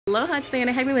Aloha, it's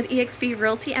Diana Hegman with eXp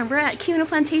Realty, and we're at Kiahuna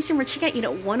Plantation. We're checking out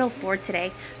Unit 104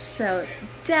 today. So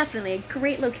definitely a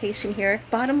great location here.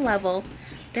 Bottom level,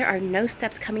 there are no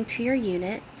steps coming to your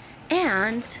unit,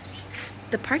 and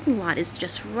the parking lot is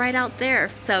just right out there.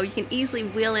 So you can easily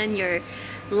wheel in your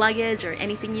luggage or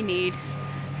anything you need.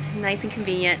 Nice and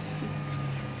convenient.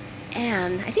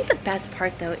 And I think the best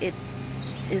part though,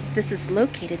 this is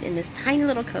located in this tiny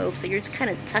little cove, so you're just kind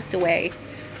of tucked away.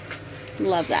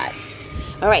 Love that.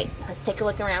 All right, let's take a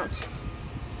look around.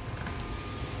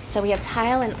 So we have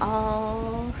tile in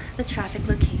all the traffic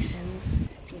locations,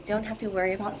 so you don't have to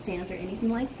worry about sand or anything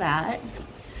like that.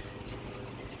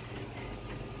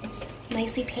 It's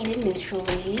nicely painted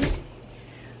neutrally.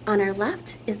 On our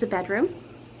left is the bedroom.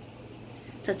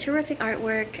 So terrific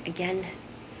artwork. Again,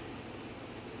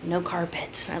 no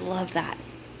carpet. I love that.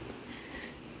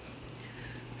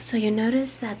 So you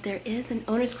notice that there is an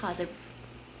owner's closet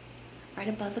right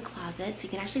above the closet, so you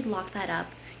can actually lock that up.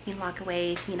 You can lock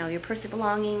away, you know, your personal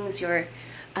belongings, your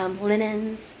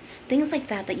linens, things like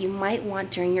that that you might want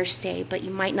during your stay, but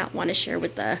you might not want to share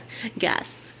with the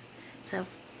guests. So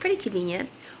pretty convenient.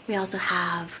 We also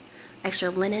have extra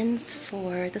linens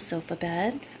for the sofa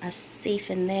bed, a safe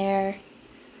in there.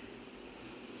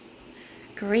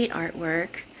 Great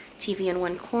artwork. TV in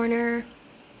one corner.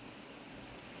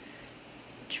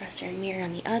 Dresser and mirror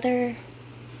on the other.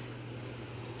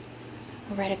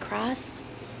 Right across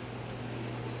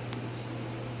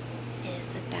is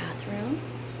the bathroom.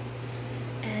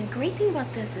 And great thing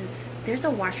about this is there's a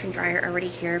washer and dryer already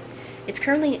here. It's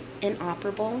currently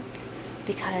inoperable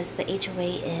because the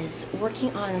HOA is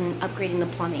working on upgrading the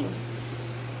plumbing.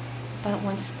 But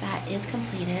once that is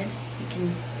completed, you can,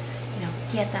 you know,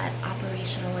 get that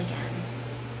operational again.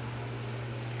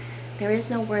 There is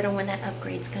no word on when that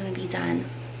upgrade's going to be done,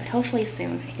 but hopefully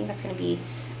soon. I think that's going to be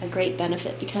a great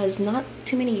benefit because not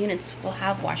too many units will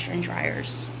have washer and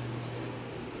dryers.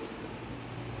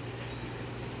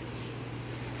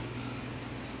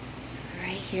 All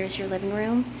right, here's your living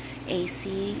room.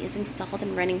 AC is installed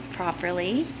and running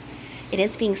properly. It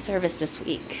is being serviced this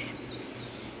week.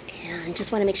 And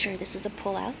just want to make sure this is a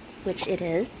pull-out, which it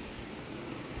is.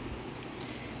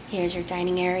 Here's your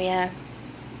dining area.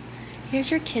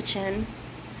 Here's your kitchen.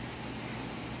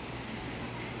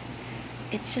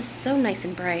 It's just so nice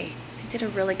and bright. I did a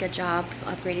really good job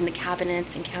upgrading the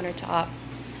cabinets and countertop.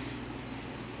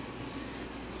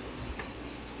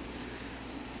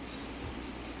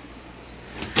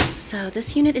 So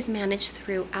this unit is managed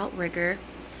through Outrigger.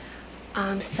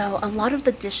 So a lot of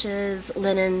the dishes,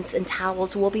 linens, and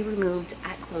towels will be removed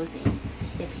at closing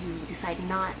if you decide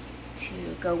not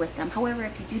to go with them. However,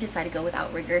 if you do decide to go with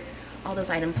Outrigger, all those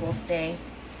items will stay.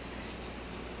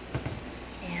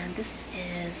 And this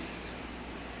is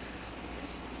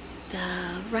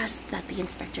the rest that the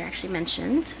inspector actually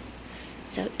mentioned.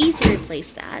 So easy to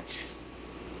replace that.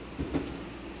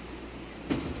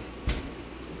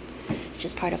 It's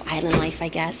just part of island life, I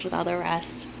guess, with all the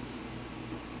rest.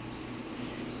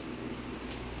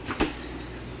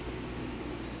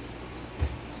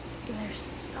 There's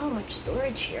so much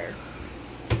storage here.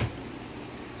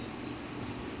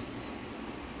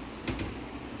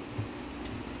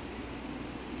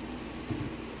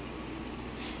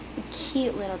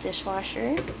 Cute little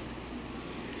dishwasher.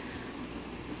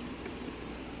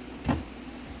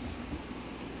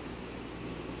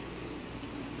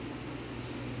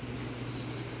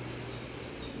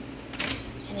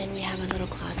 And then we have a little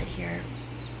closet here.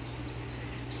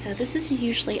 So this is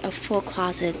usually a full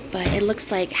closet, but it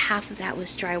looks like half of that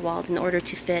was drywalled in order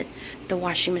to fit the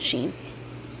washing machine.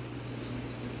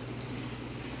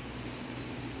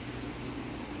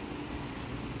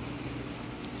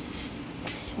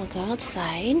 We'll go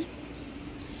outside.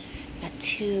 Got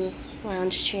 2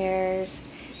 lounge chairs.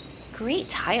 Great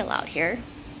tile out here.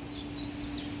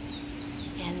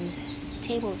 And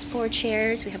table with 4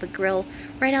 chairs. We have a grill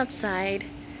right outside.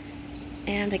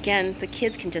 And again, the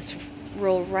kids can just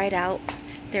roll right out.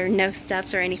 There are no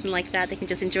steps or anything like that. They can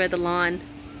just enjoy the lawn.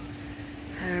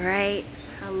 All right,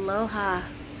 aloha.